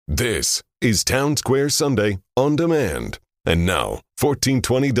This is Town Square Sunday on demand. And now,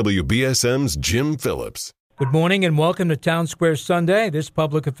 1420 WBSM's Jim Phillips. Good morning and welcome to Town Square Sunday. This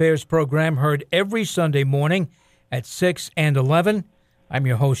public affairs program heard every Sunday morning at 6 and 11. I'm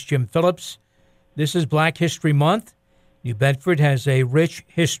your host, Jim Phillips. This is Black History Month. New Bedford has a rich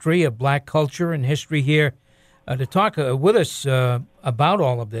history of black culture and history here. To talk with us about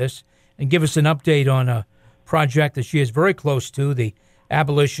all of this and give us an update on a project that she is very close to, the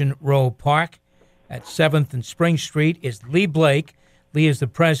Abolition Row Park at 7th and Spring Street, is Lee Blake. Lee is the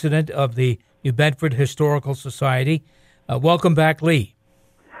president of the New Bedford Historical Society. Welcome back, Lee.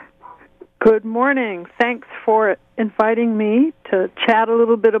 Good morning. Thanks for inviting me to chat a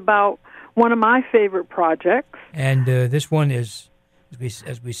little bit about one of my favorite projects. And this one is,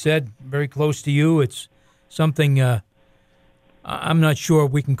 as we said, very close to you. It's something I'm not sure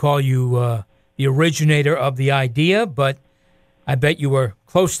we can call you the originator of the idea, but I bet you were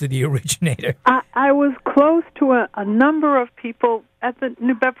close to the originator. I was close to a number of people at the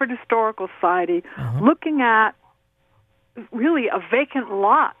New Bedford Historical Society looking at really a vacant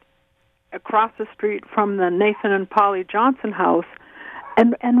lot across the street from the Nathan and Polly Johnson house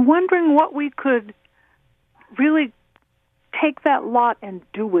and wondering what we could really take that lot and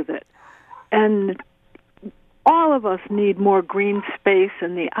do with it. And all of us need more green space,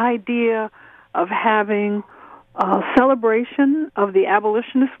 and the idea of having a celebration of the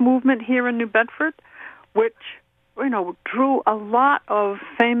abolitionist movement here in New Bedford, which, drew a lot of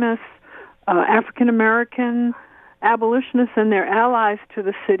famous African-American abolitionists and their allies to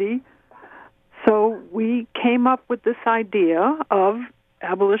the city. So we came up with this idea of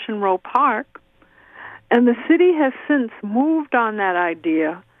Abolition Row Park, and the city has since moved on that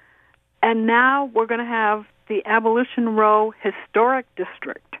idea, and now we're going to have the Abolition Row Historic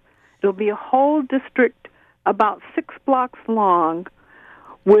District. It'll be a whole district about 6 blocks long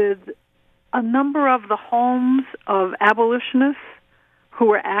with a number of the homes of abolitionists who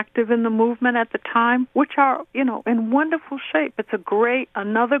were active in the movement at the time, which are, in wonderful shape. It's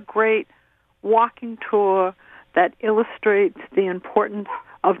another great walking tour that illustrates the importance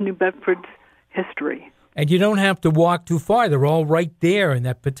of New Bedford's history. And you don't have to walk too far. They're all right there in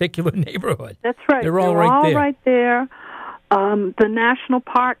that particular neighborhood. That's right. They're all right there. The National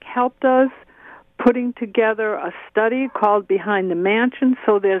Park helped us putting together a study called Behind the Mansion.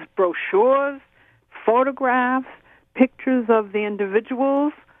 So there's brochures, photographs, pictures of the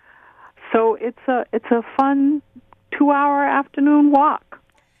individuals. So it's a fun 2-hour afternoon walk.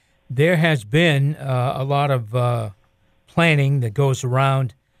 There has been a lot of planning that goes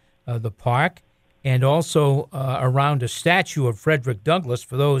around the park, and also around a statue of Frederick Douglass.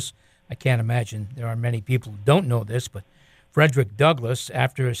 For those, I can't imagine there are many people who don't know this, but Frederick Douglass,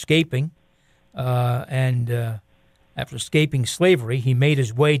 after escaping slavery, he made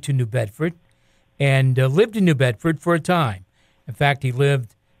his way to New Bedford and lived in New Bedford for a time. In fact, he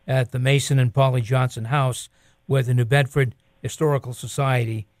lived at the Mason and Polly Johnson house, where the New Bedford Historical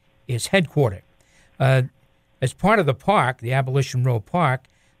Society is headquartered. As part of the park, the Abolition Row Park,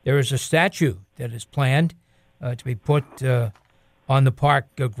 there is a statue that is planned to be put on the park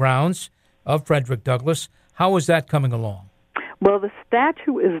grounds of Frederick Douglass. How is that coming along? Well, the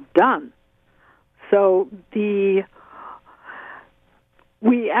statue is done. So we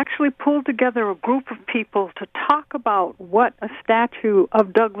actually pulled together a group of people to talk about what a statue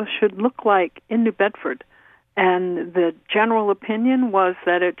of Douglass should look like in New Bedford. And the general opinion was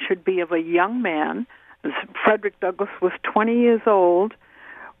that it should be of a young man. Frederick Douglass was 20 years old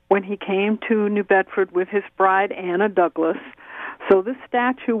when he came to New Bedford with his bride, Anna Douglass. So this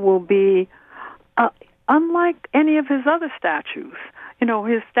statue will be unlike any of his other statues.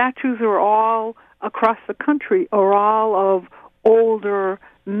 His statues are all across the country, are all of older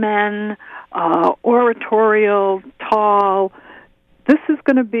men, oratorial, tall. This is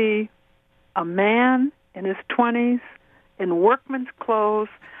going to be a man in his 20s in workman's clothes,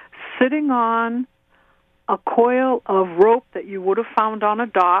 sitting on a coil of rope that you would have found on a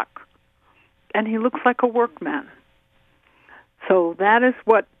dock, and he looks like a workman. So that is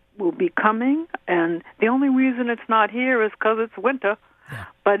what will be coming, and the only reason it's not here is because it's winter,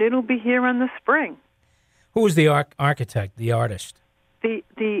 but it'll be here in the spring. Who is the architect, the artist?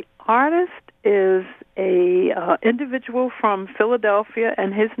 The artist is a individual from Philadelphia,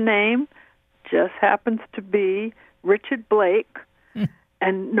 and his name just happens to be Richard Blake,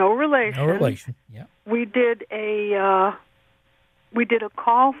 and no relation. No relation, yeah. We did a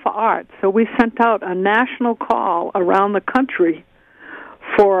call for art, so we sent out a national call around the country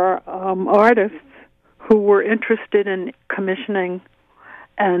for artists who were interested in commissioning,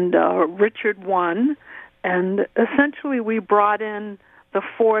 and Richard won. And essentially we brought in the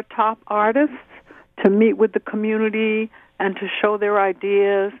 4 top artists to meet with the community and to show their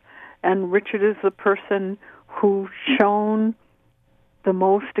ideas. And Richard is the person who shown the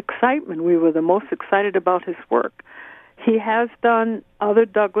most excitement. We were the most excited about his work. He has done other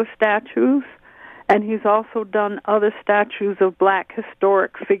Douglas statues, and he's also done other statues of black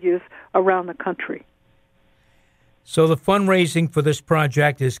historic figures around the country. So the fundraising for this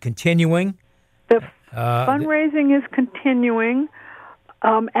project is continuing? The fundraising is continuing.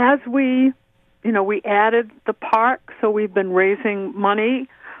 As we added the park, so we've been raising money.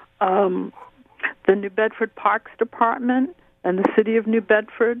 The New Bedford Parks Department and the City of New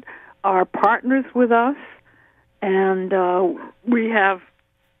Bedford are partners with us, and we have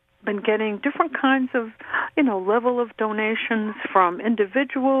been getting different kinds of, level of donations from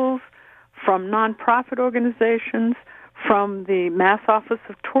individuals, from nonprofit organizations, from the Mass Office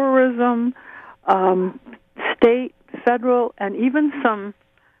of Tourism, state, federal, and even some,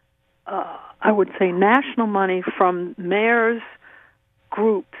 I would say, national money from mayors'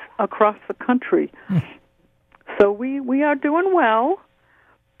 groups across the country. So we are doing well.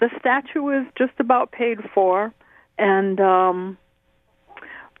 The statue is just about paid for, and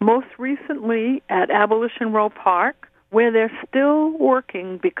most recently at Abolition Row Park, where they're still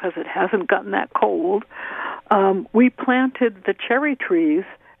working because it hasn't gotten that cold, we planted the cherry trees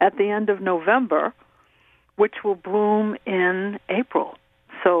at the end of November, which will bloom in April.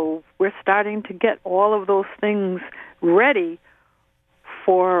 So we're starting to get all of those things ready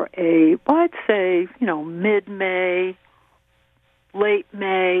for I'd say, mid-May, late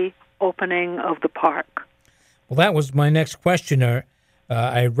May opening of the park. Well, that was my next question.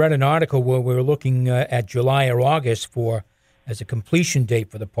 I read an article where we were looking at July or August as a completion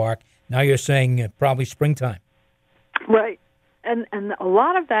date for the park. Now you're saying probably springtime. Right. And a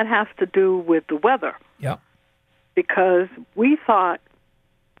lot of that has to do with the weather. Yeah. Because we thought,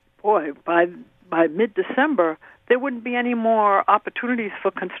 boy, by mid-December, there wouldn't be any more opportunities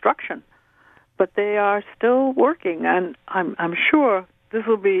for construction. But they are still working, and I'm sure this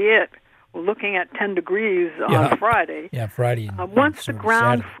will be it. We're looking at 10 degrees on Friday. Yeah, Friday. Once the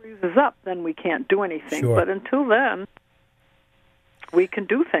ground freezes up, then we can't do anything. Sure. But until then, we can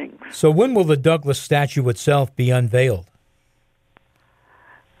do things. So when will the Douglas statue itself be unveiled?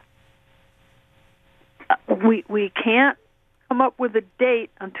 We can't come up with a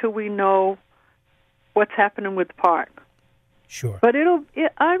date until we know what's happening with the park. Sure. But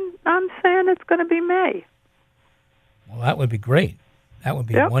I'm saying it's going to be May. Well, that would be great. That would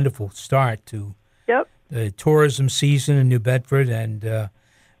be a wonderful start to the tourism season in New Bedford and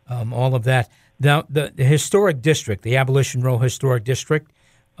all of that. Now, the historic district, the Abolition Row Historic District,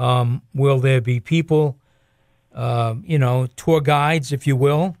 will there be people, tour guides, if you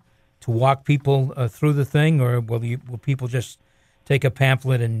will, to walk people through the thing, or will people just take a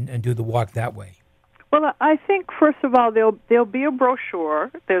pamphlet and do the walk that way? Well, I think, first of all, there'll be a brochure.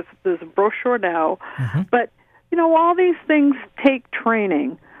 There's a brochure now. Mm-hmm. But, all these things take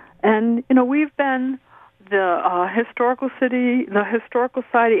training. And, we've been, the Historical Society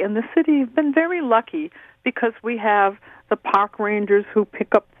and the city have been very lucky because we have the park rangers who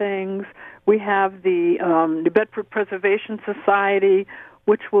pick up things. We have the New Bedford Preservation Society,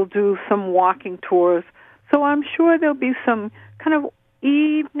 which will do some walking tours. So I'm sure there'll be some kind of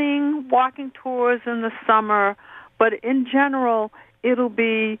evening walking tours in the summer, but in general, it'll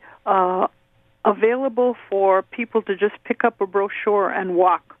be available for people to just pick up a brochure and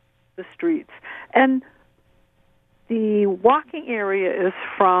walk the streets. And the walking area is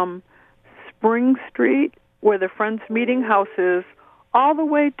from Spring Street, where the Friends Meeting House is, all the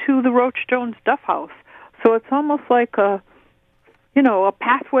way to the Roach Jones Duff House. So it's almost like a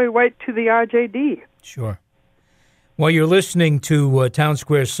pathway right to the RJD. Sure. Well, you're listening to Town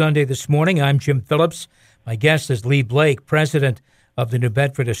Square Sunday this morning. I'm Jim Phillips. My guest is Lee Blake, president of the New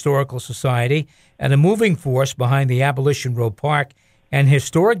Bedford Historical Society and a moving force behind the Abolition Row Park and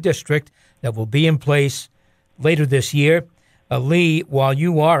Historic District that will be in place later this year. Lee, while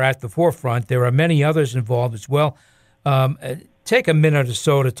you are at the forefront, there are many others involved as well. Take a minute or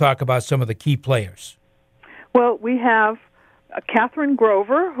so to talk about some of the key players. Well, we have Catherine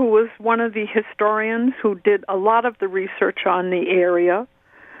Grover, who was one of the historians who did a lot of the research on the area.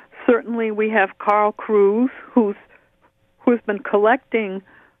 Certainly we have Carl Cruz, who's been collecting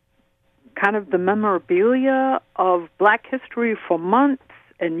kind of the memorabilia of Black history for months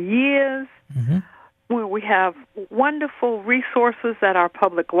and years. Mm-hmm. We have wonderful resources at our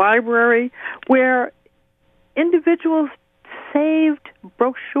public library where individuals saved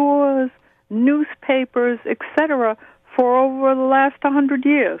brochures, newspapers, etc., for over the last 100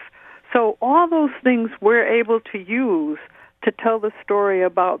 years. So all those things we're able to use to tell the story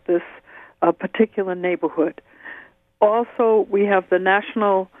about this particular neighborhood. Also, we have the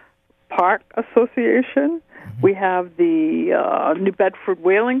National Park Association. We have the New Bedford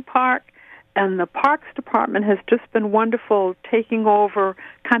Whaling Park. And the Parks Department has just been wonderful, taking over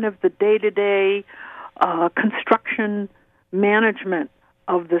kind of the day-to-day construction management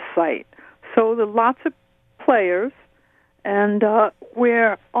of the site. So there are lots of players, and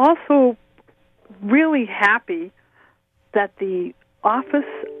we're also really happy that the Office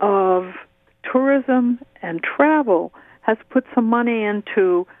of Tourism and Travel has put some money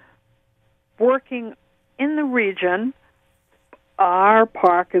into working in the region. Our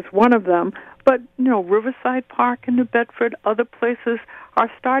park is one of them, but Riverside Park in New Bedford, other places are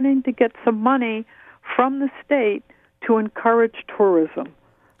starting to get some money from the state to encourage tourism.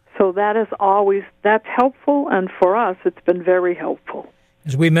 So that's helpful, and for us, it's been very helpful.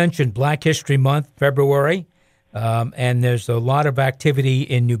 As we mentioned, Black History Month, February, and there's a lot of activity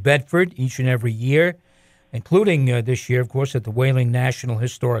in New Bedford each and every year, including this year, of course, at the Whaling National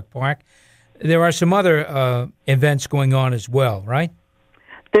Historic Park. There are some other events going on as well, right?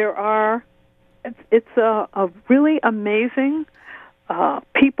 There are. It's a really amazing.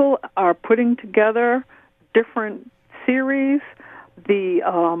 People are putting together different series. The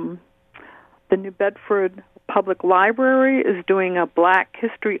New Bedford Public Library is doing a Black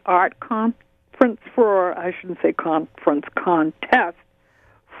History Art contest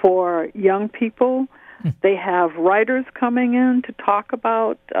for young people. They have writers coming in to talk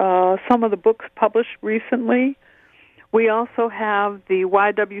about some of the books published recently. We also have the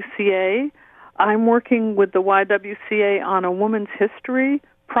YWCA. I'm working with the YWCA on a women's history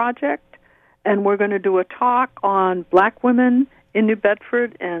project, and we're going to do a talk on Black women in New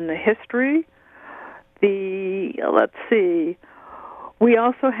Bedford and the history. We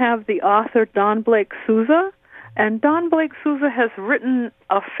also have the author Don Blake Souza, and Don Blake Souza has written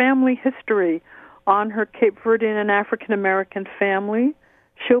a family history on her Cape Verdean and African American family.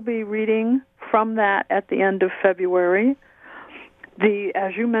 She'll be reading from that at the end of February.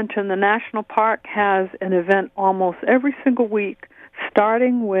 As you mentioned, the National Park has an event almost every single week,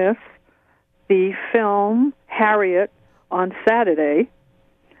 starting with the film Harriet on Saturday.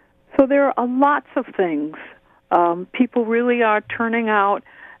 So there are lots of things. People really are turning out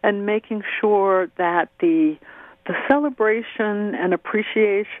and making sure that the celebration and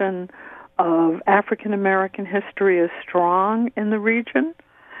appreciation of African American history is strong in the region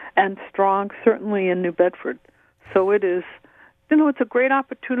and strong certainly in New Bedford. So it is, it's a great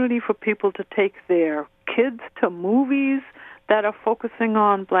opportunity for people to take their kids to movies that are focusing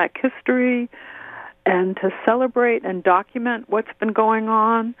on Black history and to celebrate and document what's been going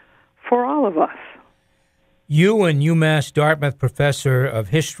on for all of us. You and UMass Dartmouth professor of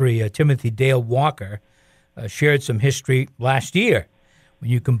history, Timothy Dale Walker, shared some history last year when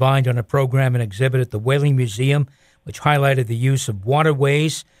you combined on a program and exhibit at the Whaling Museum, which highlighted the use of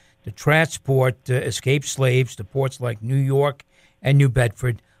waterways to transport escaped slaves to ports like New York and New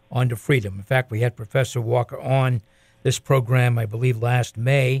Bedford onto freedom. In fact, we had Professor Walker on this program, I believe, last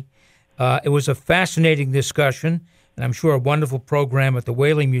May. It was a fascinating discussion, and I'm sure a wonderful program at the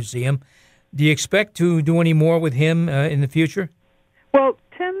Whaling Museum. Do you expect to do any more with him in the future? Well,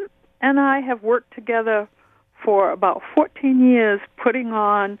 Tim and I have worked together for about 14 years putting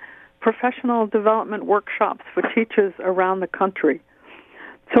on professional development workshops for teachers around the country.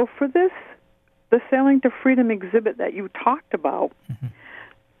 So for the Sailing to Freedom exhibit that you talked about,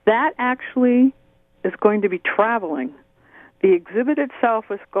 that actually is going to be traveling. The exhibit itself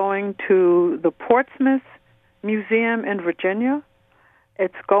is going to the Portsmouth Museum in Virginia.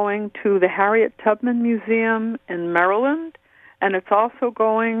 It's going to the Harriet Tubman Museum in Maryland, and it's also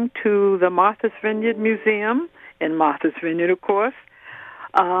going to the Martha's Vineyard Museum in Martha's Vineyard, of course.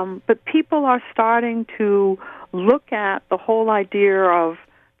 But people are starting to look at the whole idea of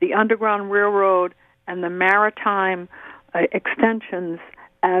the Underground Railroad and the maritime extensions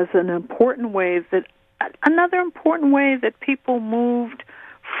as another important way that people moved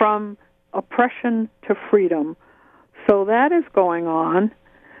from oppression to freedom. So that is going on.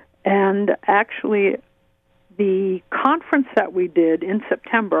 And actually, the conference that we did in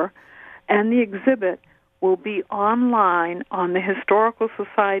September and the exhibit will be online on the Historical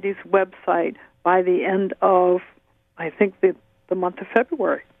Society's website by the end of, I think, the month of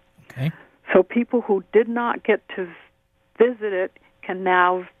February. Okay. So people who did not get to visit it can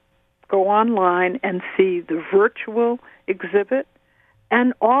now go online and see the virtual exhibit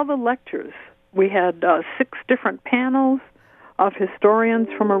and all the lectures. We had 6 different panels of historians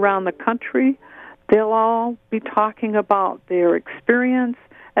from around the country. They'll all be talking about their experience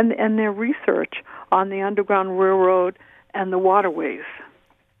and their research on the Underground Railroad and the waterways.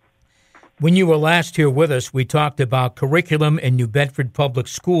 When you were last here with us, we talked about curriculum in New Bedford Public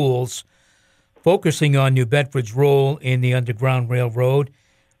Schools, focusing on New Bedford's role in the Underground Railroad.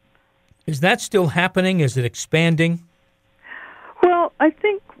 Is that still happening? Is it expanding? Well, I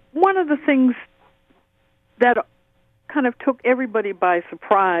think one of the things that kind of took everybody by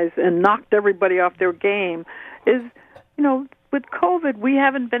surprise and knocked everybody off their game is, with COVID, we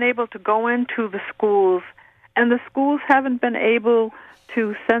haven't been able to go into the schools, and the schools haven't been able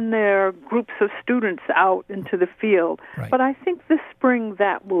to send their groups of students out into the field. Right. But I think this spring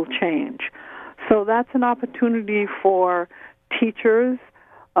that will change. So that's an opportunity for teachers.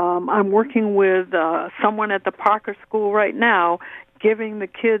 I'm working with someone at the Parker School right now, giving the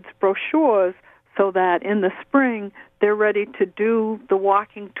kids brochures so that in the spring they're ready to do the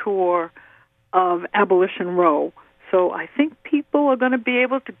walking tour of Abolition Row. So I think people are going to be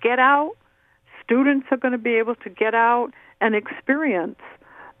able to get out, students are going to be able to get out and experience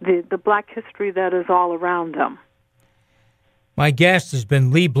the black history that is all around them. My guest has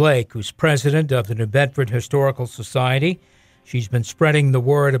been Lee Blake, who's president of the New Bedford Historical Society. She's been spreading the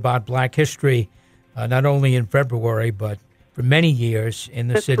word about black history not only in February, but for many years in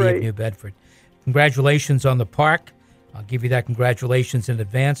the city of New Bedford. Congratulations on the park. I'll give you that congratulations in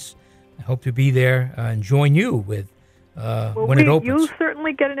advance. I hope to be there and join you with when it opens. You'll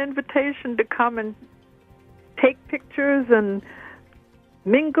certainly get an invitation to come and take pictures and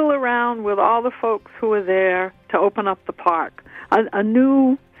mingle around with all the folks who are there to open up the park. A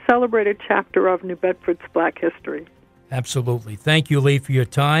new celebrated chapter of New Bedford's black history. Absolutely. Thank you, Lee, for your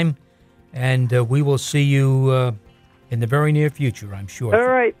time, and we will see you in the very near future, I'm sure. All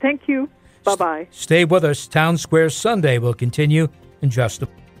right. Thank you. Bye-bye. Stay with us. Town Square Sunday will continue in just a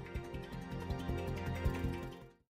moment.